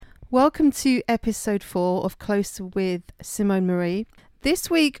Welcome to episode 4 of Closer with Simone Marie. This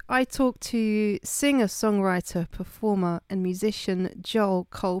week I talked to singer, songwriter, performer and musician Joel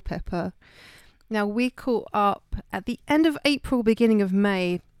Culpepper. Now we caught up at the end of April, beginning of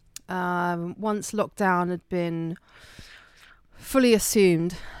May, once lockdown had been fully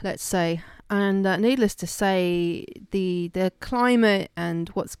assumed, let's say. And needless to say, the climate and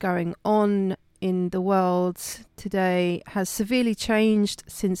what's going on in the world today has severely changed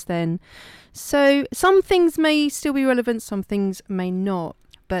since then. So some things may still be relevant, some things may not,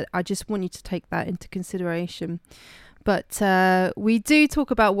 but I just want you to take that into consideration. But we do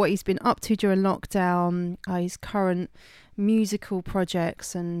talk about what he's been up to during lockdown, his current musical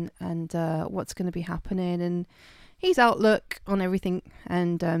projects and what's going to be happening, and his outlook on everything,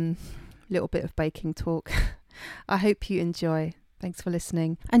 and a little bit of baking talk. I hope you enjoy. Thanks for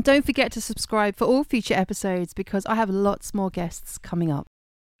listening. And don't forget to subscribe for all future episodes because I have lots more guests coming up.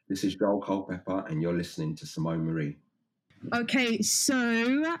 This is Joel Culpepper and you're listening to Simone Marie. Okay,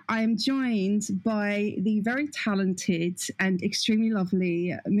 so I'm joined by the very talented and extremely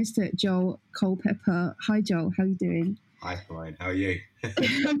lovely Mr. Joel Culpepper. Hi, Joel. How are you doing? Hi, Simone. How are you?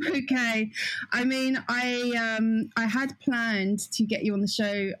 I'm okay. I mean, I had planned to get you on the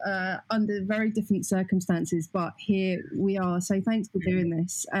show under very different circumstances, but here we are. So thanks for doing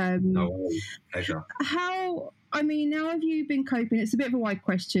this. No worries. Pleasure. How have you been coping? It's a bit of a wide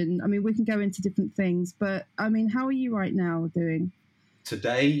question. I mean, we can go into different things, but I mean, how are you right now doing?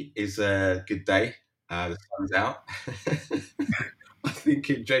 Today is a good day. The sun's out. I think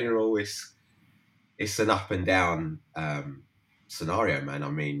in general it's an up and down scenario, man. I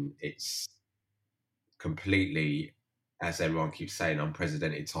mean, it's completely, as everyone keeps saying,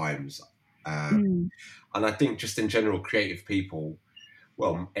 unprecedented times. And I think just in general, creative people,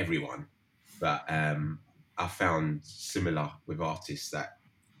 well, everyone, but I found similar with artists that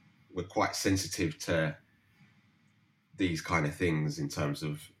were quite sensitive to these kind of things in terms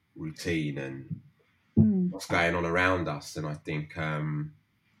of routine and what's going on around us. And I think,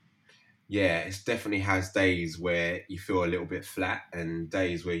 it definitely has days where you feel a little bit flat and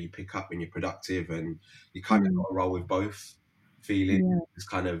days where you pick up and you're productive, and you kind of got to roll with both feelings. It's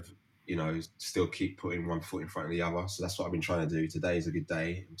kind of, still keep putting one foot in front of the other. So that's what I've been trying to do. Today is a good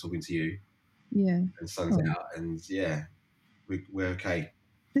day. I'm talking to you. Yeah. And the sun's out, and we're okay.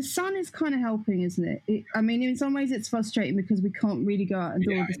 The sun is kind of helping, isn't it? I mean, in some ways it's frustrating because we can't really go out and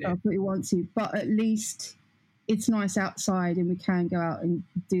do all the stuff that we want to, but at least it's nice outside and we can go out and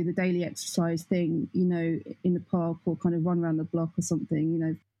do the daily exercise thing, in the park or kind of run around the block or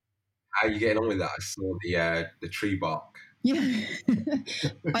something, How are you getting on with that? I saw the tree bark. Yeah,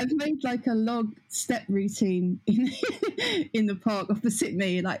 I've made like a log step routine in the park opposite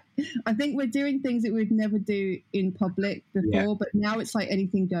me. Like, I think we're doing things that we'd never do in public before, but now it's like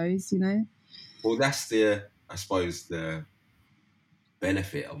anything goes, Well, that's I suppose the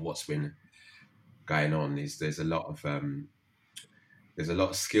benefit of what's been going on is there's a lot of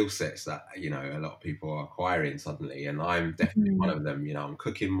skill sets that a lot of people are acquiring suddenly, and I'm definitely one of them. I'm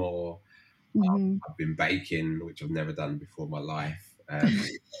cooking more. I've been baking, which I've never done before in my life.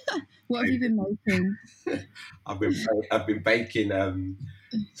 What have you been making? I've been baking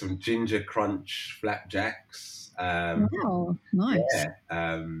some ginger crunch flapjacks. Wow, nice.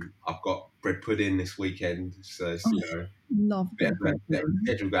 Yeah, I've got bread pudding this weekend, so love a bit of a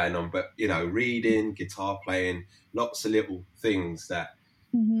schedule going on. But reading, guitar playing, lots of little things that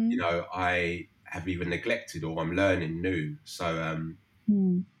I have either neglected or I'm learning new. So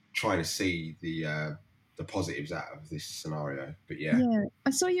trying to see the positives out of this scenario. But yeah, I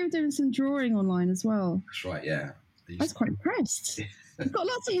saw you were doing some drawing online as well. That's right. Yeah, I was quite impressed. You've got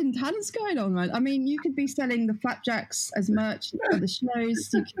lots of hidden talents going on, man. I mean, you could be selling the flapjacks as merch at the shows.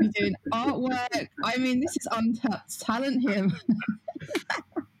 You could be doing artwork. I mean, this is untapped talent here.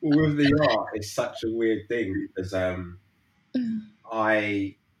 Well, with the art, it's such a weird thing because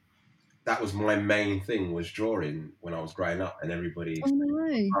that was my main thing, was drawing when I was growing up, and everybody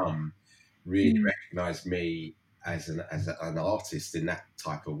really recognised me as an artist in that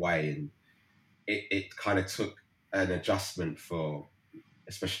type of way, and it kind of took an adjustment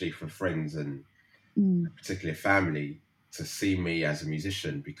especially for friends and particularly family, to see me as a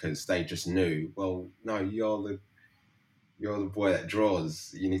musician, because they just knew, well, no, you're the boy that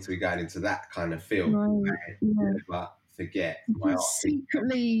draws. You need to be going into that kind of field, right? Yeah. But forget my art.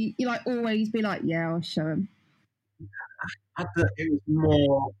 Secretly, you always be like, yeah, I'll show him. It was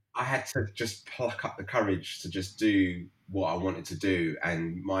more, I had to just pluck up the courage to just do what I wanted to do,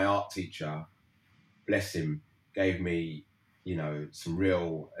 and my art teacher, bless him, gave me some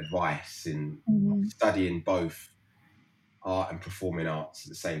real advice in studying both art and performing arts at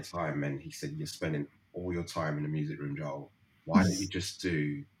the same time. And he said, "You're spending all your time in the music room, Joel. Why don't you just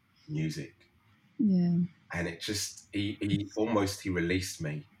do music?" Yeah. And it just, he released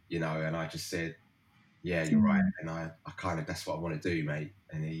me, you know, and I just said, "Yeah, you're right." And I kind of, that's what I want to do, mate.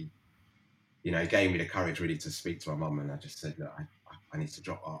 And he, you know, he gave me the courage really to speak to my mum, and I just said, "Look, I need to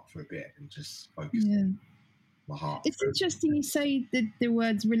drop art for a bit and just focus on my heart." It's interesting you say the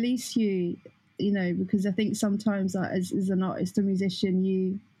words "release you," you know, because I think sometimes as an artist or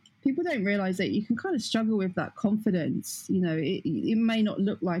musician, people don't realize that you can kind of struggle with that confidence. You know, it may not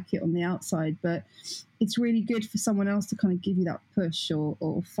look like it on the outside, but it's really good for someone else to kind of give you that push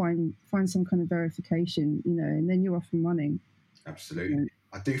or find some kind of verification, you know, and then you're off and running. Absolutely. Yeah.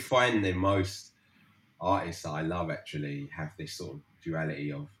 I do find that most artists that I love actually have this sort of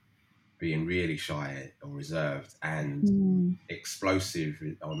duality of being really shy or reserved and explosive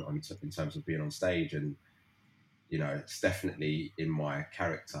in terms of being on stage. And, you know, it's definitely in my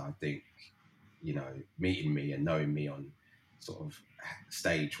character. I think, you know, meeting me and knowing me on sort of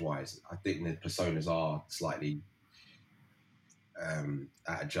stage wise, I think the personas are slightly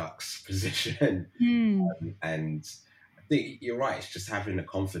at a juxtaposition. And I think you're right. It's just having the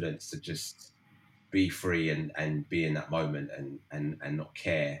confidence to just be free and be in that moment and not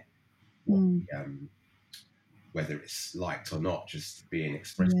care what, whether it's liked or not, just being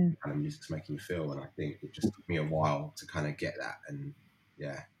expressed the kind of music's making you feel. And I think it just took me a while to kind of get that. And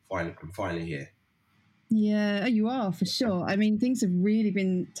yeah, I'm finally here. Yeah, you are for sure. I mean, things have really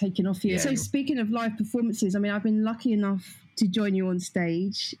been taken off you. Yeah. So speaking of live performances, I mean, I've been lucky enough to join you on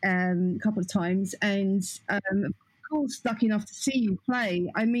stage a couple of times, and of course, lucky enough to see you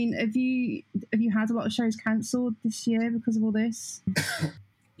play. I mean, have you had a lot of shows cancelled this year because of all this?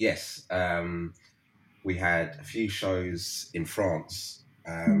 Yes, we had a few shows in France,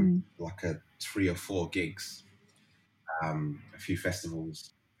 like 3 or 4 gigs, a few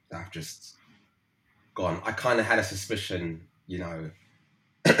festivals that have just gone. I kind of had a suspicion, you know,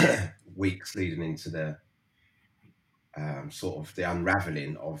 weeks leading into the sort of the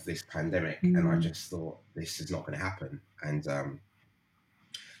unraveling of this pandemic, and I just thought this is not going to happen. And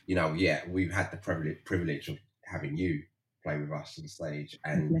you know, yeah, we've had the privilege of having you play with us on stage,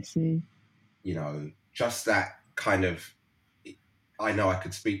 and bless you. You know, just that kind of, I know I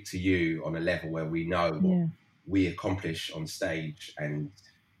could speak to you on a level where we know what we accomplish on stage and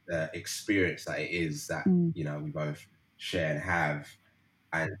the experience that it is that, you know, we both share and have,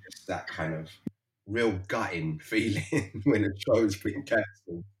 and just that kind of real gutting feeling when a show's been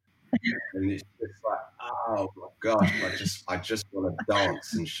cancelled. And it's just like, oh my gosh, I just want to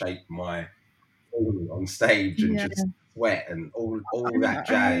dance and shake my ball on stage and just sweat and all that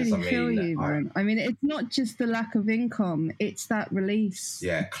jazz. I really feel you, man. I mean, it's not just the lack of income; it's that release.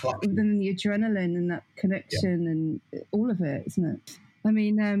 Yeah, within the adrenaline and that connection and all of it, isn't it? I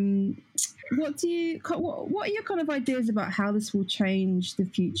mean, what are your kind of ideas about how this will change the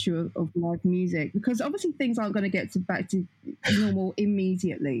future of live music? Because obviously things aren't going to get back to normal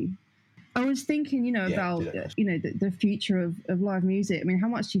immediately. I was thinking, you know, about you know the future of live music. I mean, how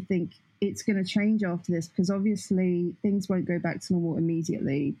much do you think it's going to change after this? Because obviously things won't go back to normal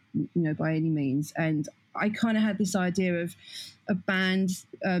immediately, you know, by any means. And I kind of had this idea of a band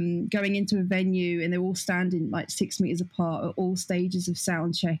going into a venue and they're all standing like 6 meters apart at all stages of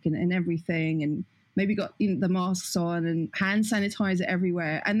sound check and everything, and maybe got, you know, the masks on and hand sanitizer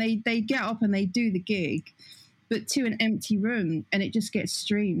everywhere, and they get up and they do the gig, but to an empty room, and it just gets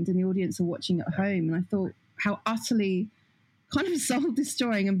streamed and the audience are watching at home. And I thought how utterly kind of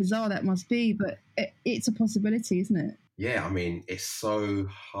soul-destroying and bizarre that must be, but it's a possibility, isn't it? Yeah, I mean, it's so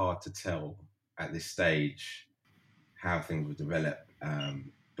hard to tell at this stage how things will develop,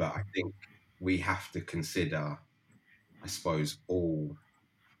 but I think we have to consider, I suppose, all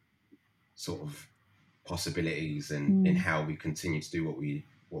sort of possibilities and in how we continue to do what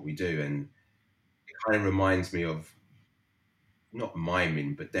we do. And it kind of reminds me of, not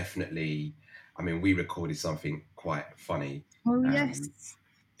miming, but definitely, I mean, we recorded something quite funny. Oh, yes.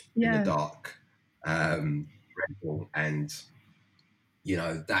 In the dark, and, you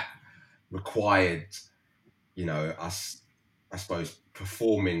know, that required, you know, us, I suppose,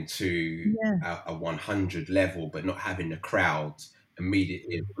 performing to a 100 level, but not having the crowd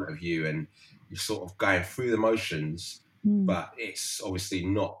immediately in front of you, and you're sort of going through the motions, but it's obviously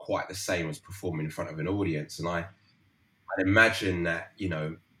not quite the same as performing in front of an audience. And I'd imagine that, you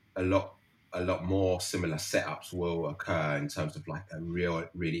know, a lot more similar setups will occur in terms of like a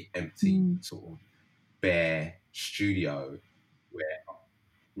really empty sort of bare studio where,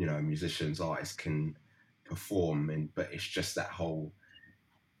 you know, musicians, artists can perform, but it's just that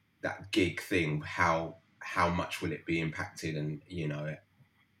gig thing, how how much will it be impacted? And, you know,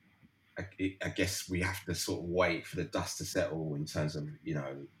 I guess we have to sort of wait for the dust to settle in terms of, you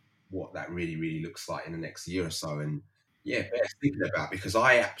know, what that really, really looks like in the next year or so. And yeah, bear thinking about, because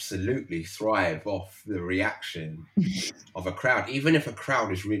I absolutely thrive off the reaction of a crowd, even if a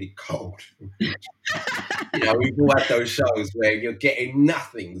crowd is really cold. You know, we've all had those shows where you're getting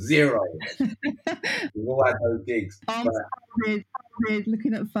nothing, zero. We've all had those gigs.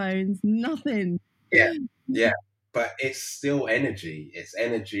 Looking at phones, nothing. Yeah. But it's still energy. It's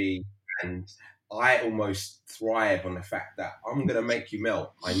energy. And I almost thrive on the fact that I'm going to make you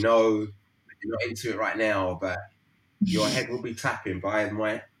melt. I know you're not into it right now, but your head will be tapping by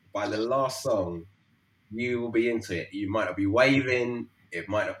the last song. You will be into it. You might not be waving. It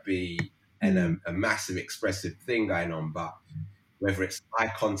might not be a massive expressive thing going on, but whether it's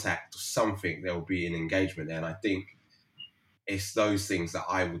eye contact or something, there will be an engagement there. And I think it's those things that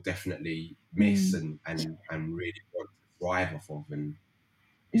I will definitely miss and really want to thrive off of. And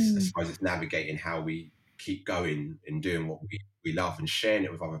I suppose it's navigating how we keep going and doing what we love and sharing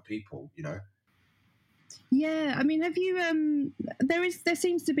it with other people, you know? Yeah, I mean, have you? There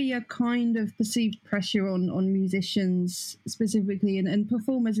seems to be a kind of perceived pressure on musicians specifically and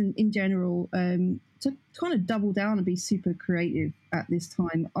performers in general to kind of double down and be super creative at this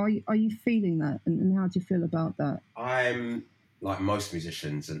time. Are you feeling that, and how do you feel about that? I'm, like most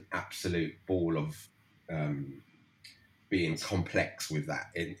musicians, an absolute ball of being complex with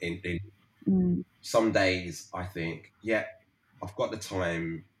that. In some days, I think, yeah, I've got the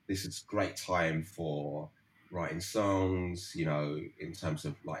time. This is great time for writing songs, you know, in terms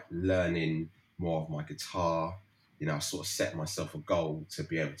of like learning more of my guitar. You know, I sort of set myself a goal to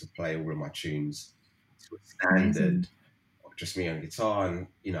be able to play all of my tunes to a standard of just me on guitar, and,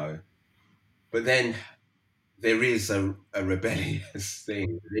 you know, but then there is a rebellious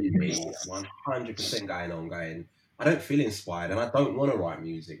thing within me, 100% going, I don't feel inspired and I don't want to write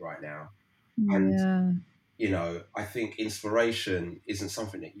music right now. And, you know, I think inspiration isn't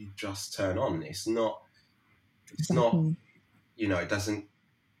something that you just turn on. It's not, you know, it doesn't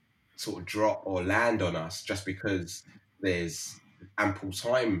sort of drop or land on us just because there's ample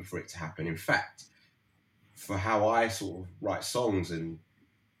time for it to happen. In fact, for how I sort of write songs and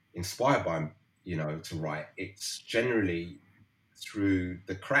inspired by, you know, to write, it's generally through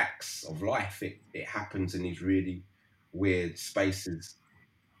the cracks of life. It happens in these really weird spaces,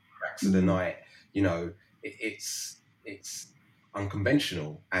 cracks of the night, you know. It's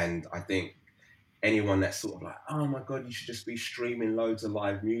unconventional, and I think anyone that's sort of like, oh my god, you should just be streaming loads of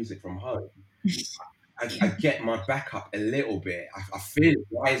live music from home, I get my back up a little bit. I feel it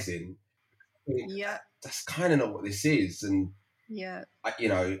rising. That's kind of not what this is. And you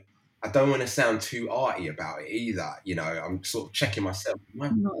know, I don't want to sound too arty about it either. You know, I'm sort of checking myself.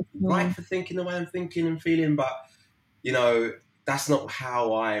 Am I right for thinking the way I'm thinking and feeling? But, you know, that's not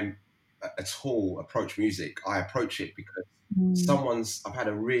how I at all approach music. I approach it because I've had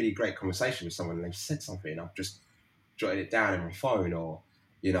a really great conversation with someone and they've said something. I've just jotted it down in my phone, or,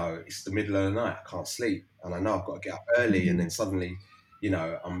 you know, it's the middle of the night, I can't sleep, and I know I've got to get up early, and then suddenly, you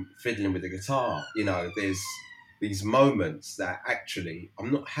know, I'm fiddling with the guitar. You know, there's these moments that actually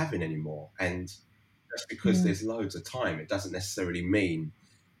I'm not having anymore. And just because there's loads of time, it doesn't necessarily mean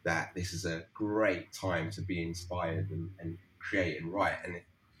that this is a great time to be inspired and create and write. And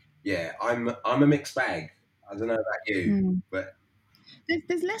I'm a mixed bag. I don't know about you, but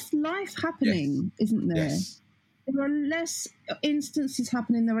there's less life happening, isn't there? Yes. There are less instances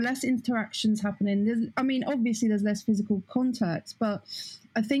happening. There are less interactions happening. Obviously there's less physical contact, but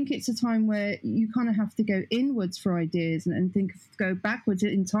I think it's a time where you kind of have to go inwards for ideas and go backwards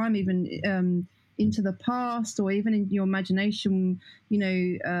in time, even into the past, or even in your imagination, you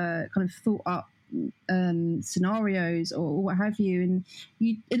know, kind of thought up scenarios or what have you. And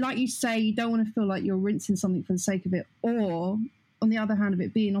you, like you say, you don't want to feel like you're rinsing something for the sake of it, or on the other hand of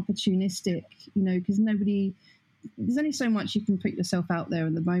it being opportunistic, you know, because there's only so much you can put yourself out there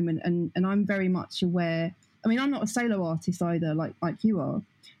in the moment. And I'm very much aware. I mean, I'm not a solo artist either, like you are.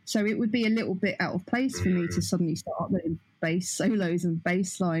 So it would be a little bit out of place for me to suddenly start uploading bass solos and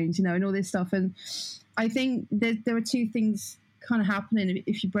bass lines, you know, and all this stuff. And I think there are two things kind of happening.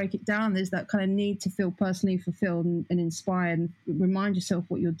 If you break it down, there's that kind of need to feel personally fulfilled and inspired and remind yourself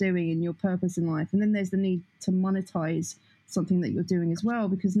what you're doing and your purpose in life. And then there's the need to monetize something that you're doing as well,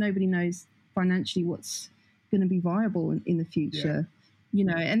 because nobody knows financially what's going to be viable in the future. You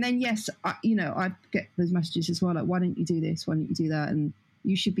know, and then yes, I get those messages as well, like, why don't you do this, why don't you do that, and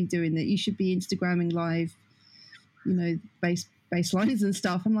you should be doing that, you should be Instagramming live, you know, bass lines and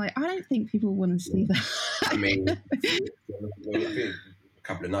stuff. I'm like, I don't think people want to see that. I mean, a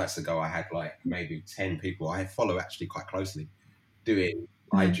couple of nights ago, I had like maybe 10 people I follow actually quite closely doing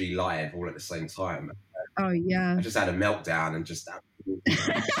Yeah. IG live all at the same time. Oh yeah. I just had a meltdown and just. I'm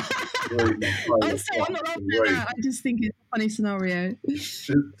sorry, I'm not laughing at that. I just think it's a funny scenario. It's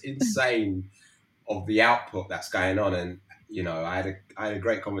just insane of the output that's going on, and you know, I had a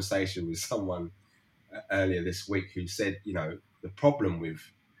great conversation with someone earlier this week who said, you know, the problem with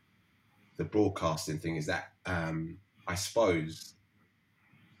the broadcasting thing is that I suppose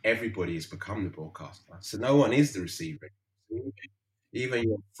everybody has become the broadcaster, so no one is the receiver. Even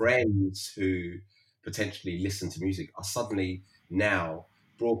your friends who potentially listen to music are suddenly now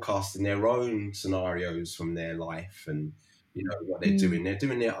broadcasting their own scenarios from their life, and you know what they're doing. They're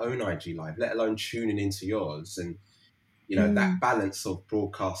doing their own IG live, let alone tuning into yours. And you know that balance of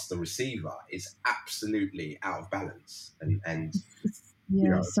broadcaster receiver is absolutely out of balance. And yeah, you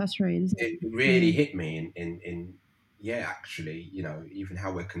know, saturated. It really hit me in actually, you know, even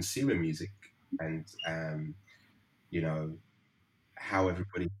how we're consuming music, and you know, how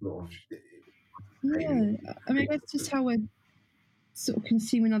everybody sort of. Yeah, I mean, that's just how we're sort of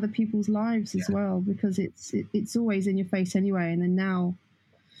consuming other people's lives as well, because it's always in your face anyway. And then now,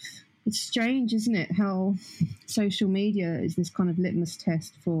 it's strange, isn't it, how social media is this kind of litmus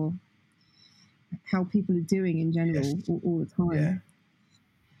test for how people are doing in general all the time.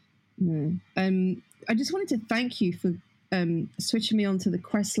 I just wanted to thank you for switching me onto the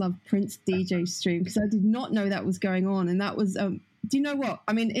Questlove Prince DJ stream, because I did not know that was going on. And that was, do you know what?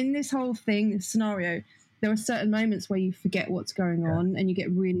 I mean, in this whole thing, this scenario, there are certain moments where you forget what's going on and you get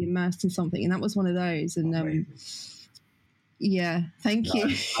really immersed in something. And that was one of those. And thank you.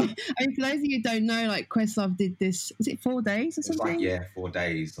 I mean, for those of you who don't know, like Questlove did this, was it 4 days or something? It's like, 4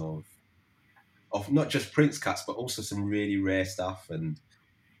 days of not just Prince cuts, but also some really rare stuff. And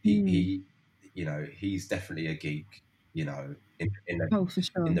he you know, he's definitely a geek, you know, in for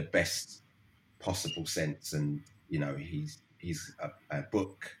sure, in the best possible sense. And you know, he's a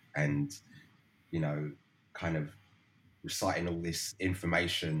book, and you know, kind of reciting all this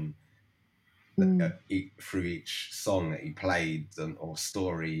information through each song that he played, or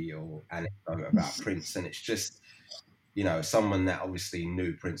story or anecdote about Prince. And it's just, you know, someone that obviously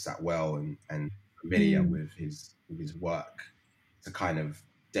knew Prince that well and familiar with his work, to kind of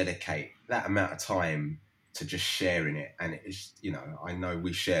dedicate that amount of time to just sharing it. And it's, you know, I know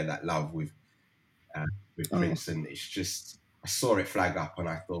we share that love with Prince, and it's just, I saw it flag up and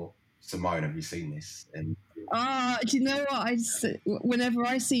I thought, Simone, have you seen this? And do you know what? Whenever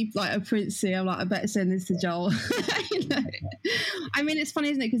I see like a Prince, I'm like, I better send this to Joel. You know? I mean, it's funny,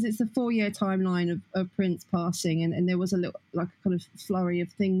 isn't it? Because it's a 4-year timeline of Prince passing, and there was a little, like a kind of flurry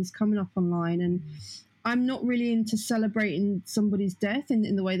of things coming up online. And I'm not really into celebrating somebody's death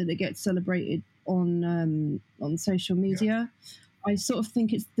in the way that it gets celebrated on social media. I sort of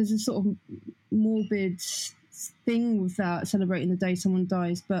think there's a sort of morbid thing with that, celebrating the day someone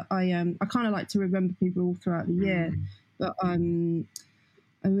dies, but I kind of like to remember people all throughout the year. But I mean,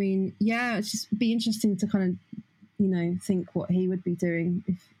 it's just be interesting to kind of, you know, think what he would be doing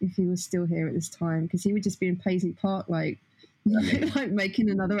if he was still here at this time, because he would just be in Paisley Park, like making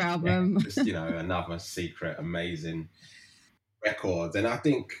another album. Just, you know, another secret amazing record. And I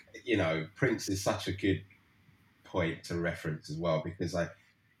think, you know, Prince is such a good point to reference as well, because I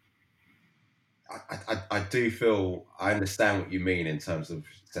do feel I understand what you mean in terms of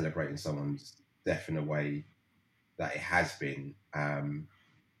celebrating someone's death in a way that it has been, and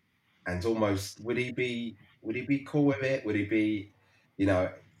almost would he be cool with it? Would he be, you know,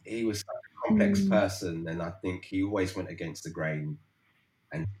 he was such a complex person, and I think he always went against the grain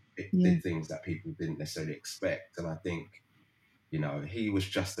and did things that people didn't necessarily expect. And I think, you know, he was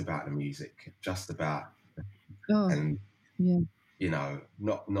just about the music, just about, you know,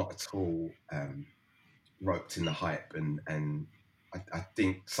 not at all roped in the hype. And I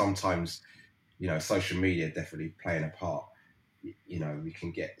think sometimes, you know, social media definitely playing a part. You know, we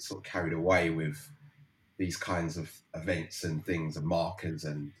can get sort of carried away with these kinds of events and things and markers,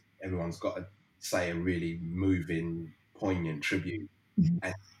 and everyone's got to say a really moving, poignant tribute.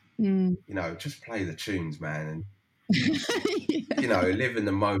 And, you know, just play the tunes, man, and, you know, live in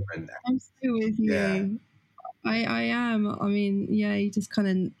the moment. I'm still with you. Yeah. I am. I mean, he just kind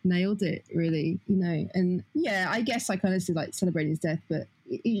of nailed it, really, you know. And I guess I kind of said like celebrating his death, but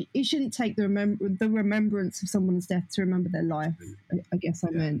it shouldn't take the remembrance of someone's death to remember their life. I guess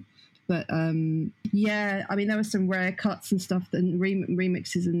I meant. But I mean, there were some rare cuts and stuff, and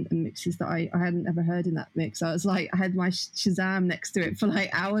remixes and mixes that I hadn't ever heard in that mix. I was like, I had my Shazam next to it for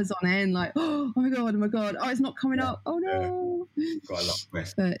like hours on end, like, oh my god, oh it's not coming up, oh no. Got a lot of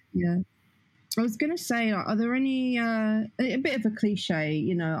questions. But I was going to say, are there any, a bit of a cliche,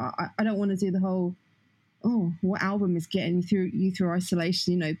 you know, I don't want to do the whole, oh, what album is getting you through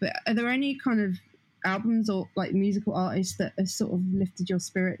isolation, you know, but are there any kind of albums or like musical artists that have sort of lifted your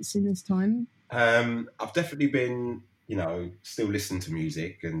spirits in this time? I've definitely been, you know, still listening to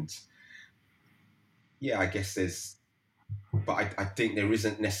music, and yeah, I guess I think there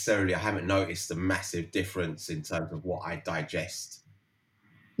isn't necessarily, I haven't noticed a massive difference in terms of what I digest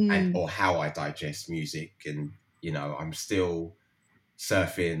or how I digest music. And, you know, I'm still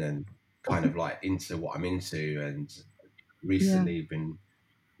surfing and kind of like into what I'm into. And recently been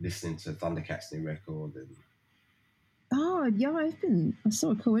listening to Thundercat's new record. And oh yeah, I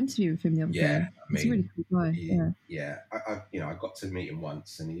saw a cool interview with him the other day. I mean, he's a really cool guy. I got to meet him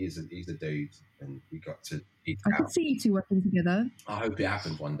once, and he's a dude, and we got to eat I could see you two working together. I hope it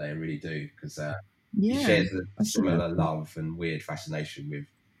happens one day. I really do, because he shares a similar love and weird fascination with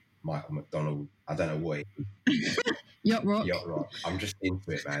Michael McDonald. I don't know what. Yacht Rock. I'm just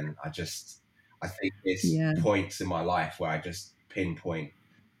into it, man. I think there's points in my life where I just pinpoint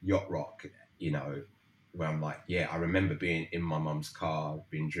Yacht Rock, you know, where I'm like, yeah, I remember being in my mum's car,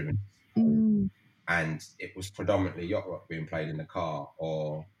 being driven, and it was predominantly Yacht Rock being played in the car,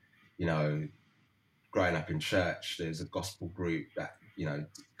 or, you know, growing up in church, there's a gospel group that, you know,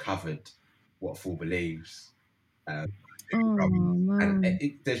 covered What a Fool Believes. And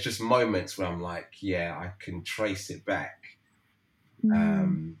there's just moments where I'm like, yeah, I can trace it back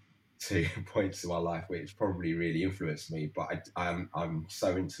to points in my life where it's probably really influenced me. But I'm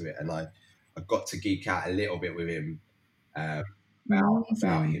so into it, and I got to geek out a little bit with him about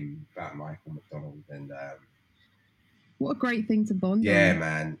Michael McDonald. And what a great thing to bond on. Yeah,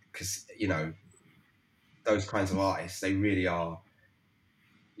 man, because, you know, those kinds of artists, they really are,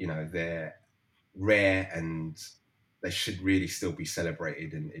 you know, they're rare, and they should really still be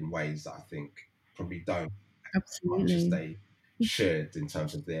celebrated in ways that I think probably don't absolutely much as they should in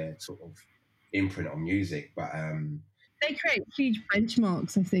terms of their sort of imprint on music. But they create huge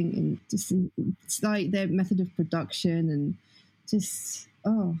benchmarks, I think, in it's like their method of production, and just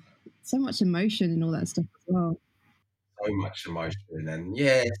so much emotion and all that stuff as well. So much emotion, and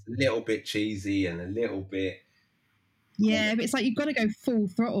yeah, it's a little bit cheesy and a little bit. Yeah, but it's like you've got to go full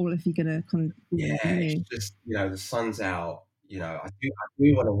throttle if you're gonna kind of. It's just, you know, the sun's out. You know, I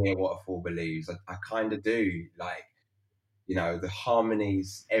do want to hear What a Fool Believes. I kind of do. Like, you know, the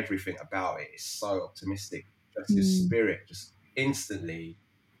harmonies, everything about it is so optimistic. Just his spirit just instantly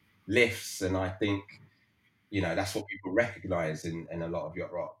lifts, and I think, you know, that's what people recognize in a lot of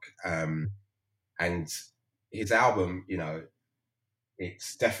Yacht Rock. And his album, you know,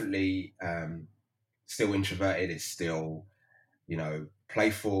 it's definitely still introverted. It's still, you know,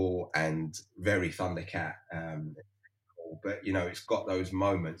 playful and very Thundercat. But, you know, it's got those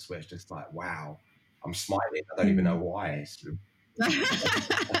moments where it's just like, wow, I'm smiling. I don't even know why.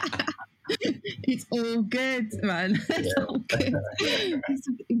 It's all good, man. It's all good. It's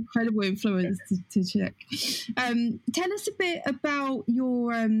an incredible influence to check. Tell us a bit about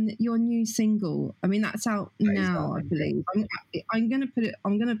your new single. I mean, that's out now, I believe. I'm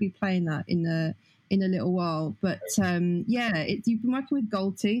gonna be playing that in a little while. But you've been working with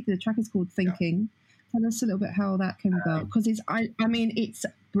Gold Teeth. The track is called Thinking. Tell us a little bit how that came about, because it's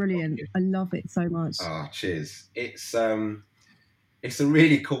brilliant. I love it so much. Oh, cheers. It's a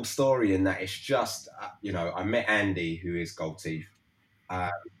really cool story in that it's just, you know, I met Andy, who is Gold Teeth,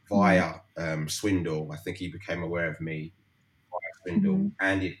 via Swindle. I think he became aware of me via Swindle.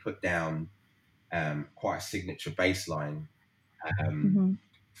 Andy had put down quite a signature bass line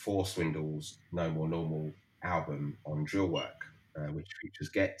for Swindle's No More Normal album on Drillwork, which features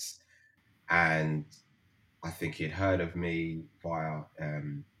Gets. And I think he'd heard of me via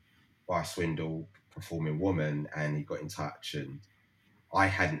Swindle performing Woman, and he got in touch, and I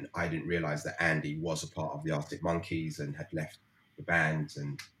didn't realize that Andy was a part of the Arctic Monkeys and had left the band,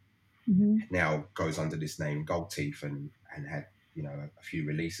 and now goes under this name Gold Teeth, and had, you know, a few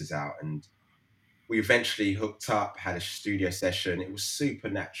releases out. And we eventually hooked up, had a studio session. It was super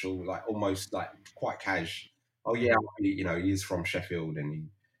natural, like almost like quite cash. Oh yeah, you know, he's from Sheffield and he's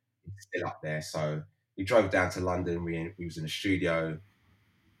still up there. So we drove down to London. We was in the studio.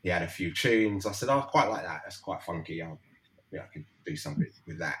 He had a few tunes. I said, I quite like that. That's quite funky. I could do something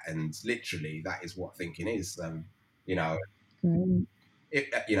with that. And literally, that is what Thinking is. You know, you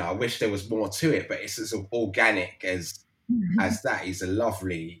know, I wish there was more to it, but it's as organic as that. He's a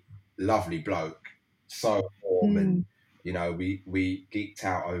lovely, lovely bloke. So warm, and you know, we geeked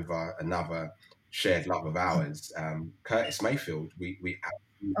out over another shared love of ours, Curtis Mayfield. We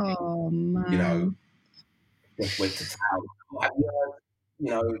absolutely, you know, just went to town. You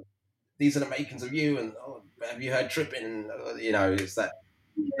know, these are the makings of you, and have you heard Tripping? And, you know, it's that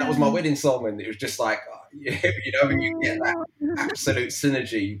was my wedding song, and it was just like, you know, when you get that absolute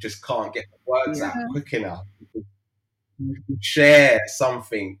synergy, you just can't get the words out quick enough. You share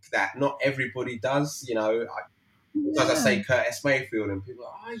something that not everybody does, you know. As I say, Curtis Mayfield, and people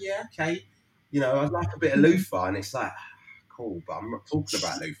are like, oh yeah, okay, you know, I like a bit of Luther, and it's like, cool, but I'm not talking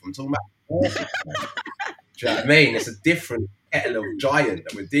about Luther, I'm talking about do you know what I mean? It's a different kettle of giant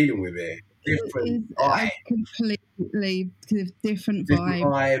that we're dealing with here. Different vibe. Completely different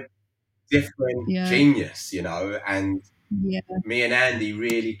vibe. Different genius, you know, and me and Andy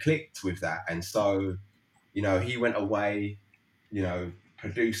really clicked with that. And so, you know, he went away, you know,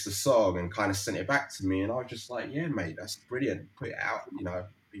 produced the song and kind of sent it back to me, and I was just like, yeah, mate, that's brilliant, put it out, you know,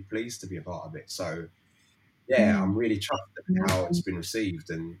 be pleased to be a part of it. So yeah, I'm really chuffed at how it's been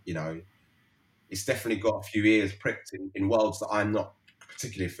received, and you know, it's definitely got a few ears pricked in worlds that I'm not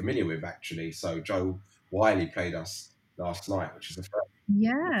particularly familiar with, actually. So Joe Wiley played us last night, which is the first.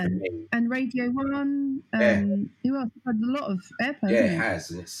 Yeah, and Radio 1. Who else had a lot of airplay? Yeah, it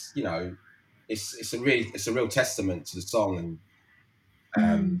has, and it's, you know, it's a real testament to the song,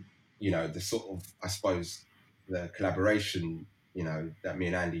 and you know, the sort of, I suppose, the collaboration, you know, that me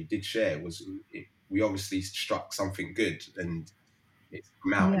and Andy did share was we obviously struck something good, and it's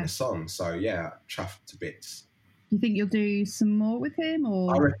come out in the song. So yeah, chuffed to bits. Do you think you'll do some more with him,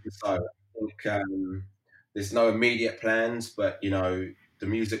 or? I reckon so. I think there's no immediate plans, but you know, the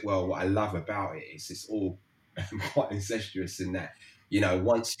music world, what I love about it is it's all quite incestuous in that, you know,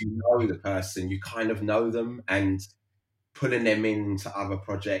 once you know the person, you kind of know them, and pulling them into other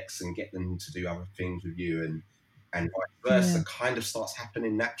projects and get them to do other things with you, and vice versa kind of starts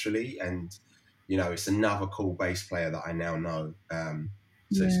happening naturally. And you know, it's another cool bass player that I now know.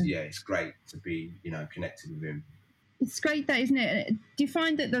 So it's great to be, you know, connected with him. It's great, that, isn't it? Do you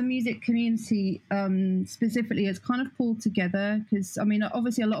find that the music community specifically has kind of pulled together? Because, I mean,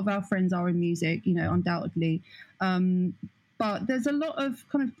 obviously a lot of our friends are in music, you know, undoubtedly. But there's a lot of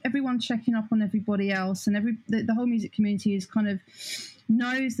kind of everyone checking up on everybody else, and the whole music community is kind of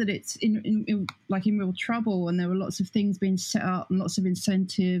knows that it's in real trouble, and there are lots of things being set up and lots of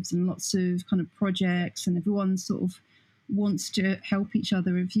incentives and lots of kind of projects, and everyone sort of wants to help each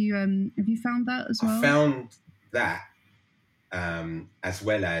other. Have you found that as well? I found that, as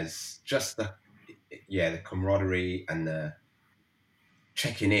well as just the camaraderie and the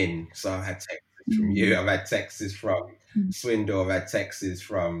checking in. So I've had texts from you, I've had texts from Swindle, I've had texts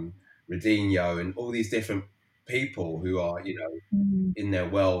from Rodinho, and all these different people who are, you know, in their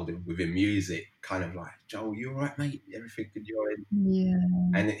world within music, kind of like, Joel, you all right, mate? Everything good, you're in?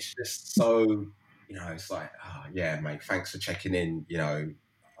 Yeah. And it's just so, you know, it's like, oh, yeah, mate, thanks for checking in, you know,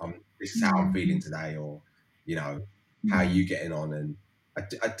 this is how I'm feeling today, or, you know, how are you getting on? And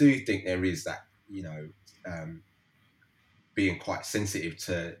I do think there is that, you know, being quite sensitive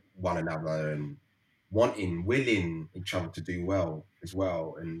to one another and willing each other to do well as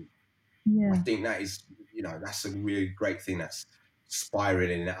well. And I think that is, you know, that's a really great thing that's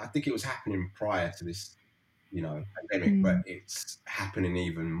spiraling. I think it was happening prior to this, you know, pandemic, but it's happening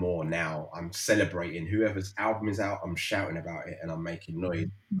even more now. I'm celebrating whoever's album is out, I'm shouting about it and I'm making noise.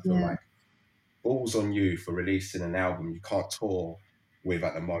 I feel like balls on you for releasing an album you can't tour with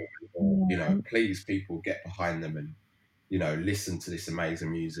at the moment, or, you know, please, people, get behind them and, you know, listen to this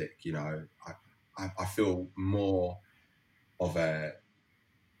amazing music. You know, I feel more of a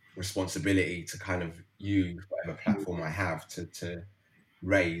responsibility to kind of use whatever platform I have to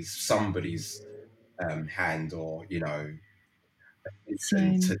raise somebody's hand, or, you know,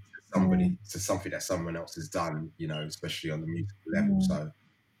 listen to somebody, to something that someone else has done, you know, especially on the musical level. So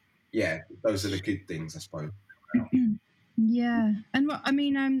yeah, those are the good things, I suppose. Yeah. And what, I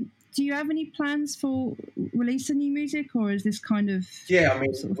mean, do you have any plans for releasing new music, or is this kind of... Yeah, I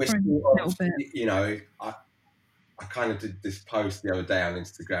mean, we're still, you know, I kind of did this post the other day on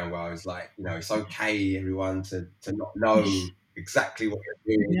Instagram where I was like, you know, it's okay, everyone, to not know exactly what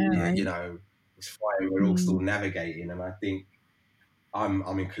you're doing. You know, it's fine. We're all still navigating, and I think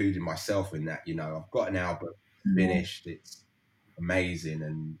I'm including myself in that. You know, I've got an album finished. It's amazing,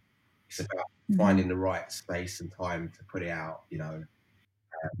 and it's about finding the right space and time to put it out. You know,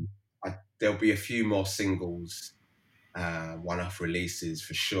 there'll be a few more singles, one-off releases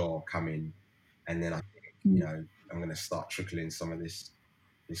for sure coming, and then I think, you know, I'm going to start trickling some of this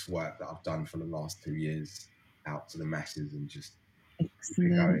work that I've done for the last 2 years out to the masses, and just keep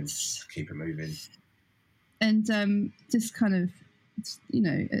it going, keep it moving. And just kind of, you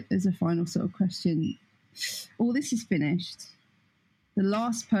know, as a final sort of question, all this is finished. The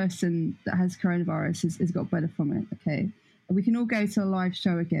last person that has coronavirus has got better from it, okay? we can all go to a live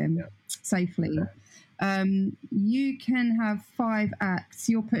show again safely. You can have 5 acts.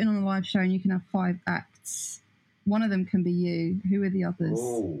 You're putting on a live show and you can have 5 acts. One of them can be you. Who are the others?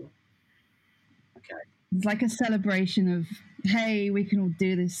 Oh, okay. It's like a celebration of, hey, we can all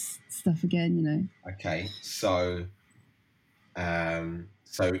do this stuff again, you know. Okay, so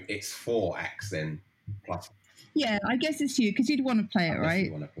it's 4 acts then, plus. Yeah, I guess it's you because you'd want to play it, right?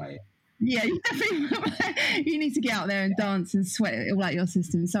 You want to play it. Yeah, you definitely you need to get out there and dance and sweat it all out your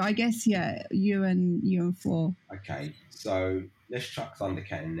system. So I guess you and 4. Okay, so let's chuck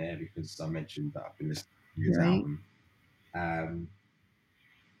Thundercat in there because I mentioned that I've been listening to his album.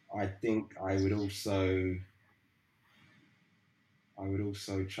 I think I would also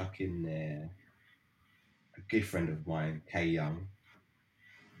chuck in there a good friend of mine, Kay Young.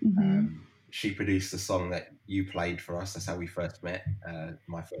 Mm-hmm. She produced the song that you played for us. That's how we first met.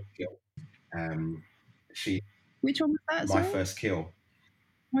 My First Kill. Which one was that? My First Kill.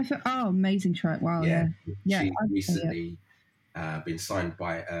 Oh, amazing track! Wow. Yeah. She's recently been signed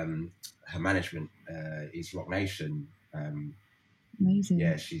by her management, is Rock Nation. Amazing.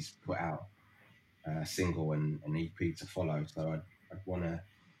 Yeah, she's put out a single and an EP to follow. So I want her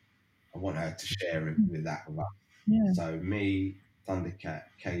to share it with that with us. Yeah. So me, Thundercat,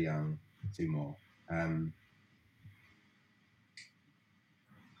 Kay Young, 2 more.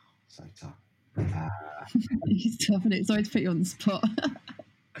 So tough. He's tough, and it's sorry to put you on the spot.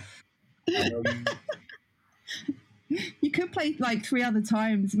 You could play like 3 other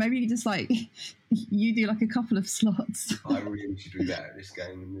times. Maybe you just like you do like a couple of slots. I really should do that at this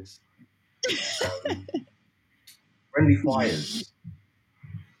game and this. Friendly Fires.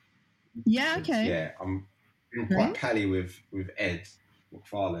 Yeah. Okay. Yeah, I'm quite pally with Ed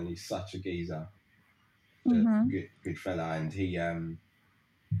McFarlane. He's such a geezer. Good fella, and he.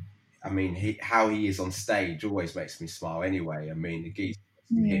 I mean, how he is on stage always makes me smile. Anyway, I mean, the geezer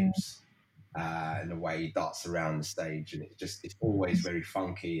hips. And the way he darts around the stage, and it's always very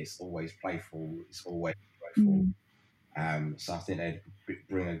funky. It's always playful. It's always joyful. So I think they'd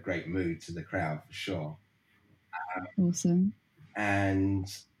bring a great mood to the crowd for sure. Awesome. And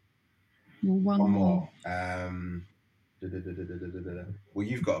one more. Well,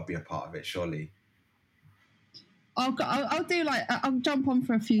 you've got to be a part of it, surely. I'll do like I'll jump on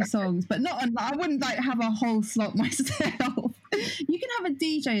for a few songs, but not. I wouldn't like have a whole slot myself. You can have a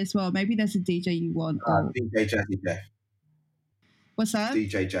DJ as well. Maybe there's a DJ you want. DJ Jazzy Jeff. What's that?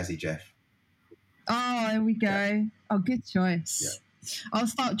 DJ Jazzy Jeff. Oh, there we go. Yeah. Oh, good choice. Yeah. I'll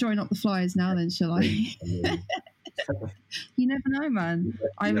start drawing up the flyers now then, shall I? You never know, man.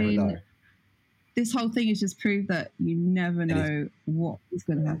 I mean, this whole thing has just proved that you never know what is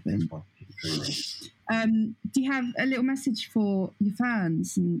going to happen. Do you have a little message for your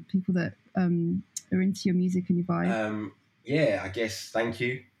fans and people that are into your music and your vibe? Yeah, I guess thank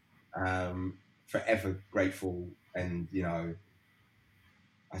you. Forever grateful, and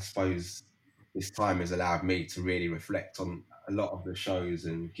I suppose this time has allowed me to really reflect on a lot of the shows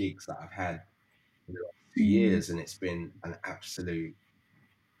and gigs that I've had in the last few years, and it's been an absolute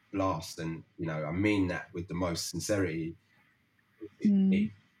blast. And I mean that with the most sincerity.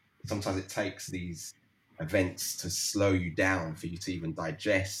 Sometimes it takes these events to slow you down for you to even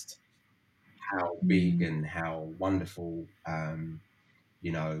digest how big and how wonderful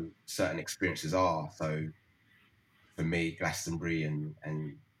certain experiences are. So for me, Glastonbury and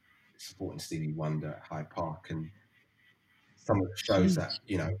supporting Stevie Wonder at Hyde Park, and some of the shows that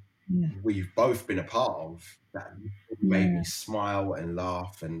we've both been a part of that made me smile and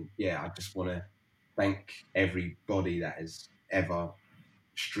laugh. And I just want to thank everybody that has ever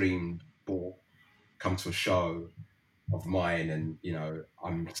streamed, bought, come to a show of mine. And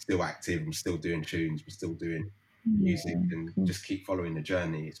I'm still active, I'm still doing tunes, we're still doing music, and just keep following the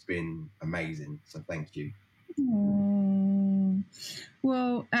journey. It's been amazing, so thank you.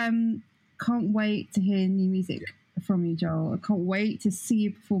 Well, can't wait to hear new music from you, Joel. I can't wait to see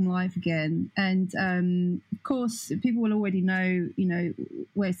you perform live again. And of course, people will already know,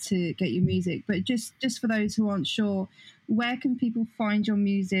 where to get your music. But just for those who aren't sure, where can people find your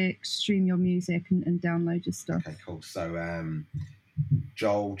music, stream your music, and download your stuff? Okay, cool. So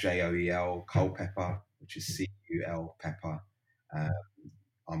Joel, Joel, Culpepper, which is CUL Pepper.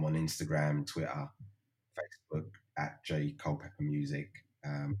 I'm on Instagram, Twitter, Facebook at J Culpepper Music,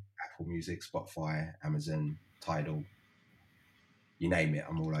 Apple Music, Spotify, Amazon, Tidal, you name it,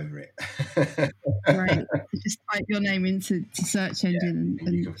 I'm all over it. Right, just type your name into the search engine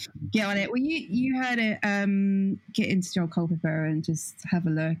and get on it. Well, you heard it. Get into Joel Culpepper and just have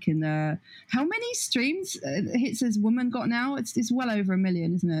a look. And how many streams hits has Woman got now? It's well over 1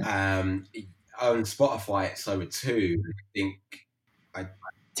 million, isn't it? on Spotify it's over 2. I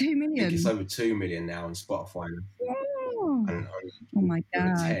 2 million. I think it's over 2 million now on Spotify. Oh, and oh my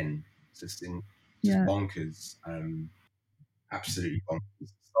god! 10. It's just bonkers. Absolutely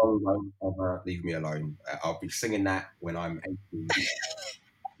bonkers. So leave me alone. I'll be singing that when I'm 18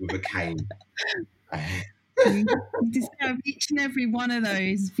 with a cane. You deserve each and every one of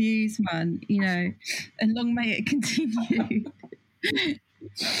those views, man. You know, and long may it continue.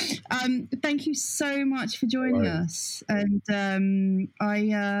 Thank you so much for joining us, and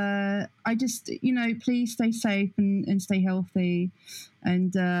I just, you know, please stay safe and stay healthy,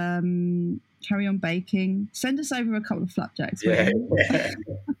 and carry on baking. Send us over a couple of flapjacks. Yeah.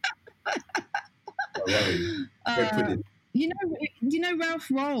 You know Ralph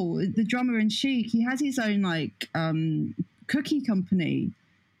Roll, the drummer in Chic. He has his own like cookie company.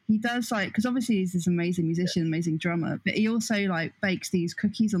 He does like, because obviously he's this amazing musician, amazing drummer, but he also like bakes these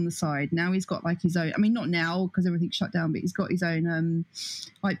cookies on the side. Now he's got like his own, I mean, not now because everything's shut down, but he's got his own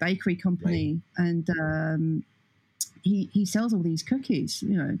like bakery company, and he sells all these cookies,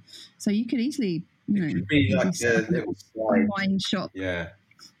 you know. So you could easily, you know, be like a little wine shop. Yeah,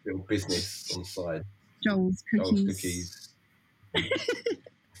 little business on the side. Joel's Cookies.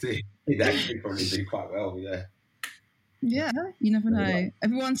 He'd actually probably do quite well, yeah. Yeah, you never know.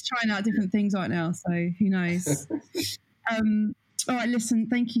 Everyone's trying out different things right now, so who knows? All right, listen,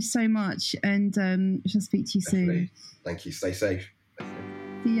 thank you so much, and I shall speak to you soon. Thank you. Stay safe.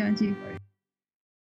 See you, Angie. Bye.